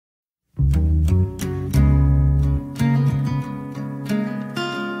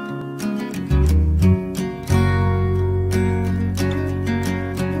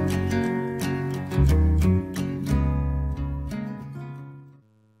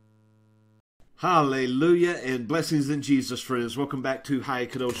Hallelujah and blessings in Jesus, friends. Welcome back to High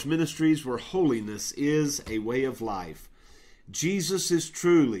Kadosh Ministries, where holiness is a way of life. Jesus is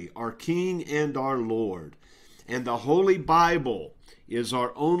truly our King and our Lord, and the Holy Bible is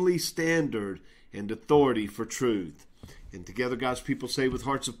our only standard and authority for truth. And together, God's people say with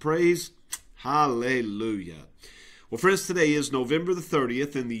hearts of praise, Hallelujah. Well, friends, today is November the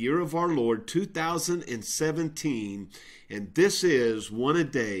 30th in the year of our Lord, 2017, and this is One a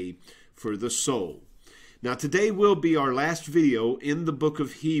Day for the Soul. Now, today will be our last video in the book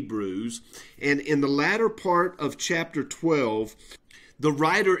of Hebrews, and in the latter part of chapter 12, the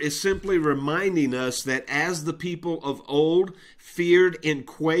writer is simply reminding us that as the people of old feared and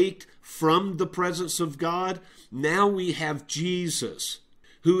quaked from the presence of God, now we have Jesus,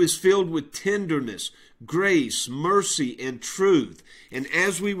 who is filled with tenderness, grace, mercy, and truth. And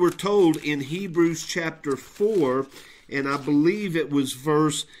as we were told in Hebrews chapter 4, and I believe it was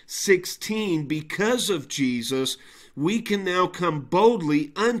verse 16, because of Jesus, we can now come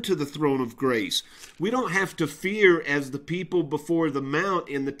boldly unto the throne of grace. We don't have to fear as the people before the mount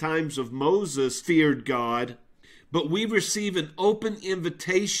in the times of Moses feared God, but we receive an open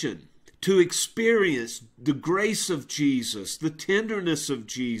invitation to experience the grace of Jesus, the tenderness of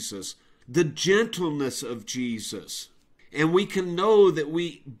Jesus, the gentleness of Jesus. And we can know that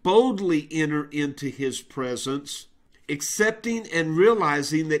we boldly enter into His presence, accepting and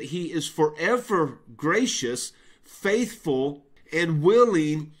realizing that He is forever gracious, faithful, and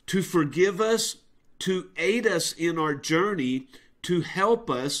willing to forgive us, to aid us in our journey, to help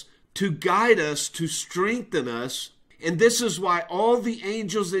us, to guide us, to strengthen us. And this is why all the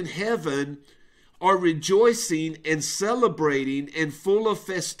angels in heaven are rejoicing and celebrating and full of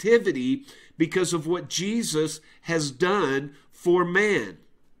festivity because of what Jesus has done for man.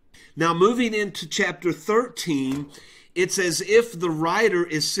 Now, moving into chapter 13, it's as if the writer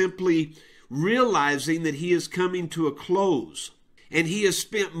is simply realizing that he is coming to a close. And he has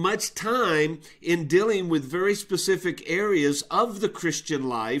spent much time in dealing with very specific areas of the Christian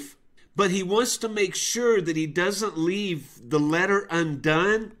life, but he wants to make sure that he doesn't leave the letter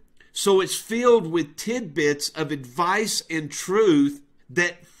undone. So it's filled with tidbits of advice and truth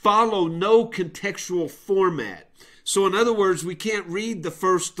that follow no contextual format. So in other words, we can't read the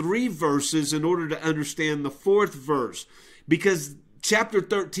first 3 verses in order to understand the 4th verse, because chapter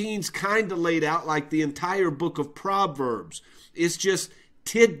 13 is kind of laid out like the entire book of Proverbs. It's just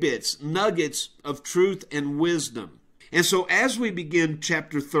tidbits, nuggets of truth and wisdom. And so as we begin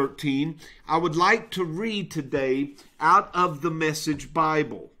chapter 13, I would like to read today out of the Message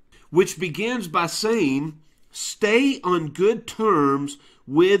Bible, which begins by saying, "Stay on good terms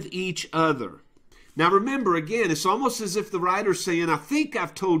with each other." Now remember, again, it's almost as if the writer's saying, I think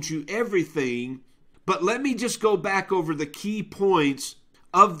I've told you everything, but let me just go back over the key points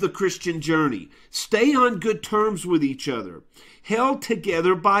of the Christian journey. Stay on good terms with each other, held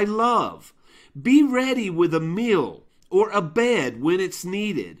together by love. Be ready with a meal or a bed when it's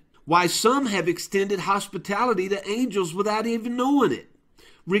needed. Why, some have extended hospitality to angels without even knowing it.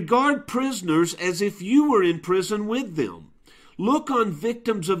 Regard prisoners as if you were in prison with them. Look on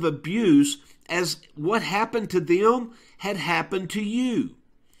victims of abuse as what happened to them had happened to you.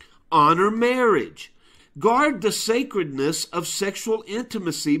 Honor marriage. Guard the sacredness of sexual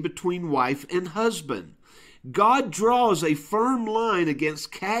intimacy between wife and husband. God draws a firm line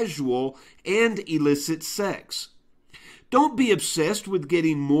against casual and illicit sex. Don't be obsessed with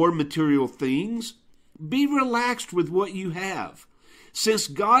getting more material things. Be relaxed with what you have. Since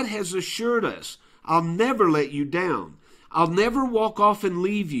God has assured us, I'll never let you down. I'll never walk off and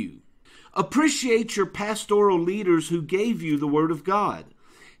leave you. Appreciate your pastoral leaders who gave you the Word of God.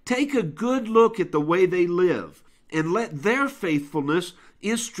 Take a good look at the way they live and let their faithfulness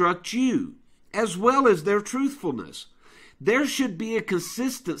instruct you, as well as their truthfulness. There should be a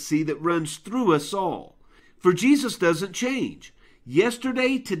consistency that runs through us all. For Jesus doesn't change.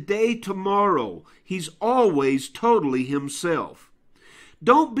 Yesterday, today, tomorrow, He's always totally Himself.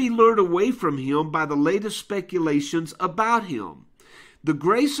 Don't be lured away from Him by the latest speculations about Him. The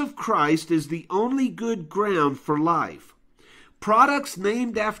grace of Christ is the only good ground for life. Products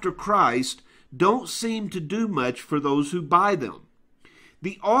named after Christ don't seem to do much for those who buy them.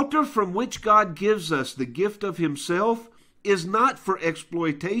 The altar from which God gives us the gift of Himself is not for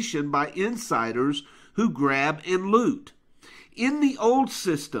exploitation by insiders who grab and loot. In the old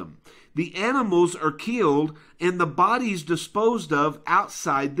system, the animals are killed and the bodies disposed of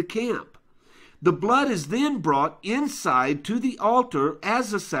outside the camp. The blood is then brought inside to the altar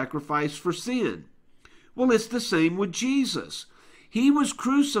as a sacrifice for sin. Well, it's the same with Jesus. He was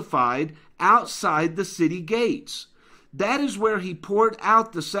crucified outside the city gates. That is where he poured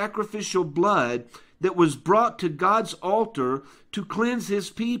out the sacrificial blood that was brought to God's altar to cleanse his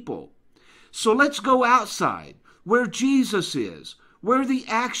people. So let's go outside, where Jesus is, where the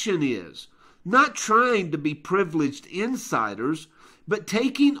action is, not trying to be privileged insiders, but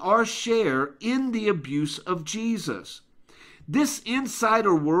taking our share in the abuse of Jesus. This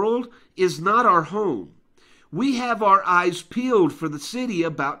insider world is not our home. We have our eyes peeled for the city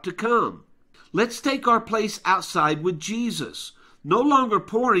about to come. Let's take our place outside with Jesus, no longer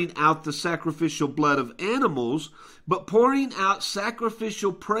pouring out the sacrificial blood of animals, but pouring out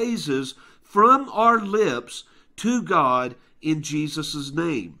sacrificial praises from our lips to God in Jesus'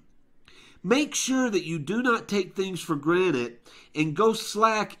 name. Make sure that you do not take things for granted and go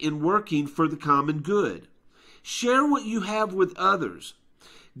slack in working for the common good. Share what you have with others.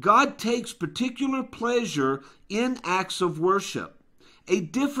 God takes particular pleasure in acts of worship, a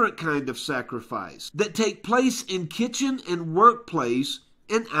different kind of sacrifice that take place in kitchen and workplace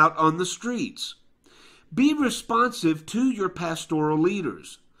and out on the streets. Be responsive to your pastoral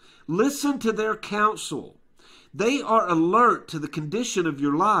leaders. Listen to their counsel. They are alert to the condition of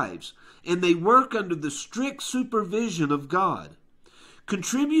your lives, and they work under the strict supervision of God.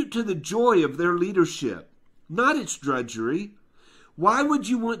 Contribute to the joy of their leadership, not its drudgery. Why would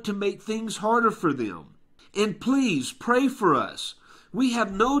you want to make things harder for them? And please pray for us. We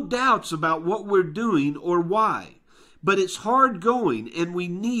have no doubts about what we're doing or why, but it's hard going and we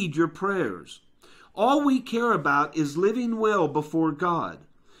need your prayers. All we care about is living well before God.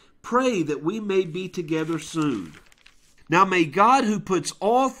 Pray that we may be together soon. Now may God, who puts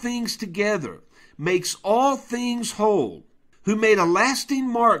all things together, makes all things whole, who made a lasting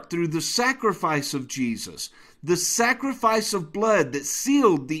mark through the sacrifice of Jesus, the sacrifice of blood that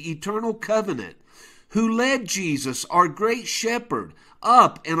sealed the eternal covenant, who led Jesus, our great shepherd,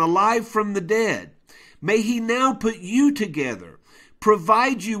 up and alive from the dead. May he now put you together,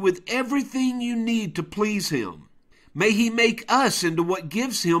 provide you with everything you need to please him. May he make us into what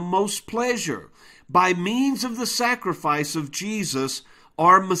gives him most pleasure, by means of the sacrifice of Jesus,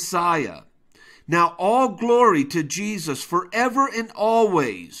 our Messiah. Now all glory to Jesus forever and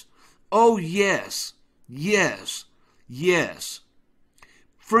always. Oh yes, yes, yes.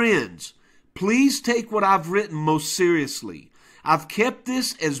 Friends, please take what I've written most seriously. I've kept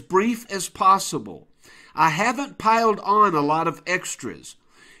this as brief as possible. I haven't piled on a lot of extras.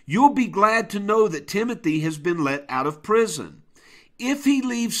 You'll be glad to know that Timothy has been let out of prison. If he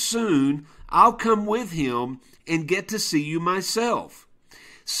leaves soon, I'll come with him and get to see you myself.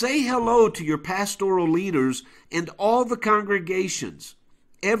 Say hello to your pastoral leaders and all the congregations.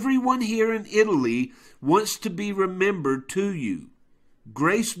 Everyone here in Italy wants to be remembered to you.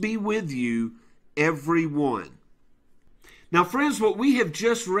 Grace be with you, everyone. Now, friends, what we have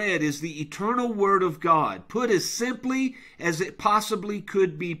just read is the eternal Word of God, put as simply as it possibly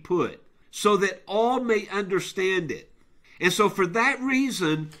could be put, so that all may understand it. And so for that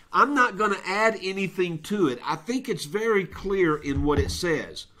reason, I'm not going to add anything to it. I think it's very clear in what it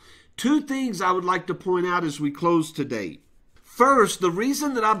says. Two things I would like to point out as we close today. First, the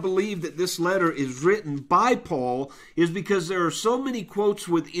reason that I believe that this letter is written by Paul is because there are so many quotes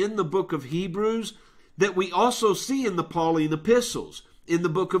within the book of Hebrews that we also see in the Pauline epistles, in the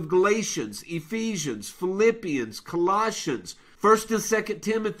book of Galatians, Ephesians, Philippians, Colossians, 1st and 2nd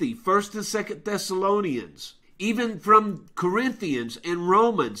Timothy, 1st and 2nd Thessalonians. Even from Corinthians and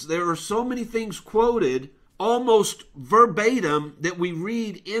Romans, there are so many things quoted almost verbatim that we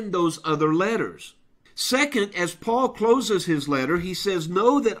read in those other letters. Second, as Paul closes his letter, he says,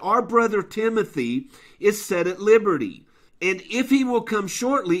 "Know that our brother Timothy is set at liberty, and if he will come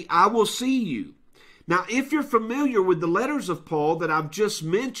shortly, I will see you." Now, if you're familiar with the letters of Paul that I've just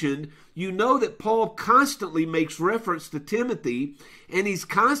mentioned, you know that Paul constantly makes reference to Timothy, and he's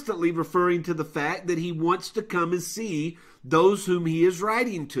constantly referring to the fact that he wants to come and see those whom he is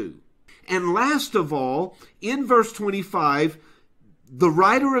writing to. And last of all, in verse 25, the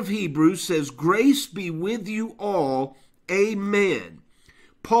writer of Hebrews says, "Grace be with you all. Amen."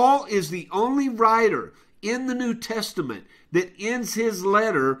 Paul is the only writer in the New Testament that ends his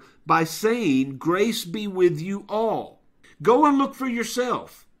letter by saying, "Grace be with you all." Go and look for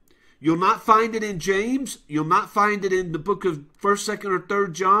yourself. You'll not find it in James. You'll not find it in the book of 1st, 2nd, or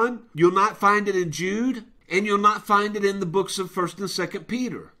 3rd John. You'll not find it in Jude. And you'll not find it in the books of 1st and 2nd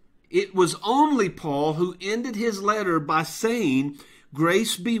Peter. It was only Paul who ended his letter by saying,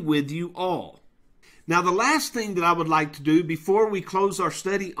 "Grace be with you all." Now, the last thing that I would like to do before we close our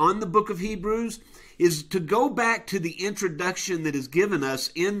study on the book of Hebrews is to go back to the introduction that is given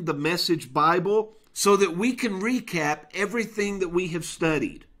us in the Message Bible so that we can recap everything that we have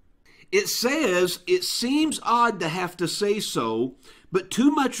studied. It says, it seems odd to have to say so, but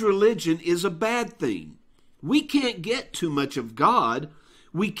too much religion is a bad thing. We can't get too much of God.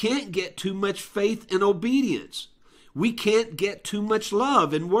 We can't get too much faith and obedience. We can't get too much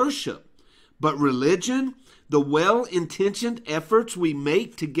love and worship. But religion, the well-intentioned efforts we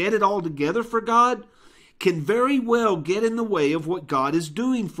make to get it all together for God, can very well get in the way of what God is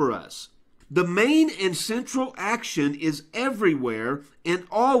doing for us. The main and central action is everywhere and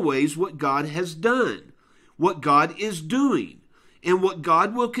always what God has done, what God is doing, and what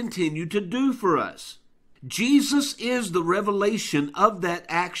God will continue to do for us. Jesus is the revelation of that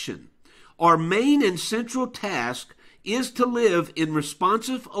action. Our main and central task is to live in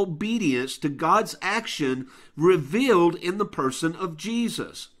responsive obedience to God's action revealed in the person of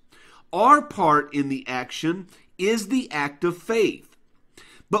Jesus. Our part in the action is the act of faith.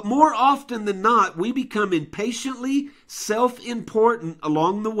 But more often than not, we become impatiently self-important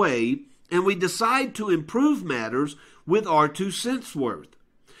along the way, and we decide to improve matters with our 2 cents worth.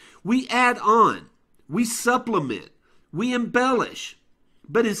 We add on, we supplement, we embellish.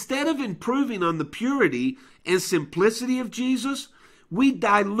 But instead of improving on the purity and simplicity of Jesus, we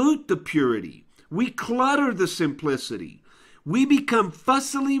dilute the purity. We clutter the simplicity. We become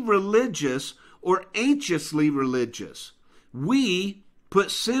fussily religious or anxiously religious. We, put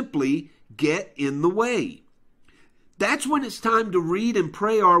simply, get in the way. That's when it's time to read and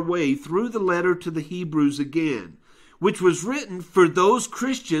pray our way through the letter to the Hebrews again, which was written for those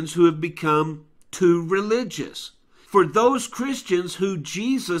Christians who have become too religious. For those Christians who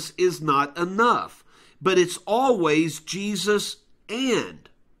Jesus is not enough, but it's always Jesus and.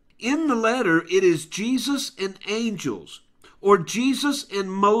 In the letter, it is Jesus and angels, or Jesus and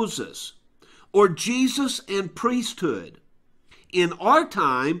Moses, or Jesus and priesthood. In our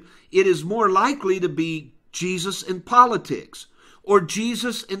time, it is more likely to be Jesus and politics, or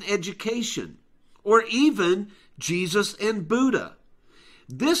Jesus and education, or even Jesus and Buddha.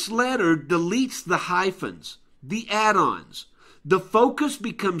 This letter deletes the hyphens, the add-ons. The focus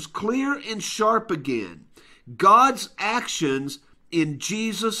becomes clear and sharp again. God's actions in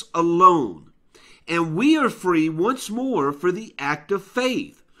Jesus alone. And we are free once more for the act of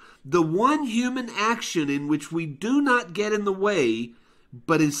faith. The one human action in which we do not get in the way,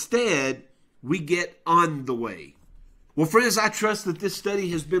 but instead we get on the way. Well, friends, I trust that this study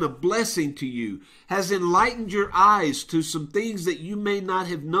has been a blessing to you, has enlightened your eyes to some things that you may not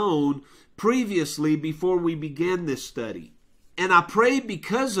have known previously before we began this study. And I pray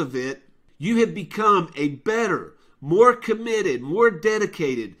because of it, you have become a better, more committed, more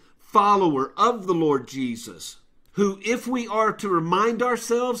dedicated follower of the Lord Jesus, who, if we are to remind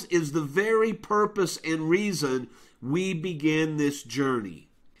ourselves, is the very purpose and reason we began this journey.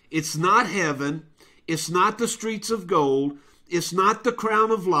 It's not heaven. It's not the streets of gold. It's not the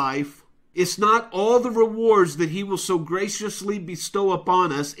crown of life. It's not all the rewards that He will so graciously bestow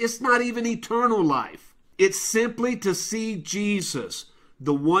upon us. It's not even eternal life. It's simply to see Jesus,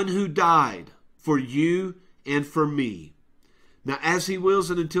 the one who died for you and for me. Now, as He wills,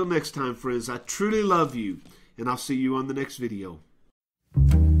 and until next time, friends, I truly love you. And I'll see you on the next video.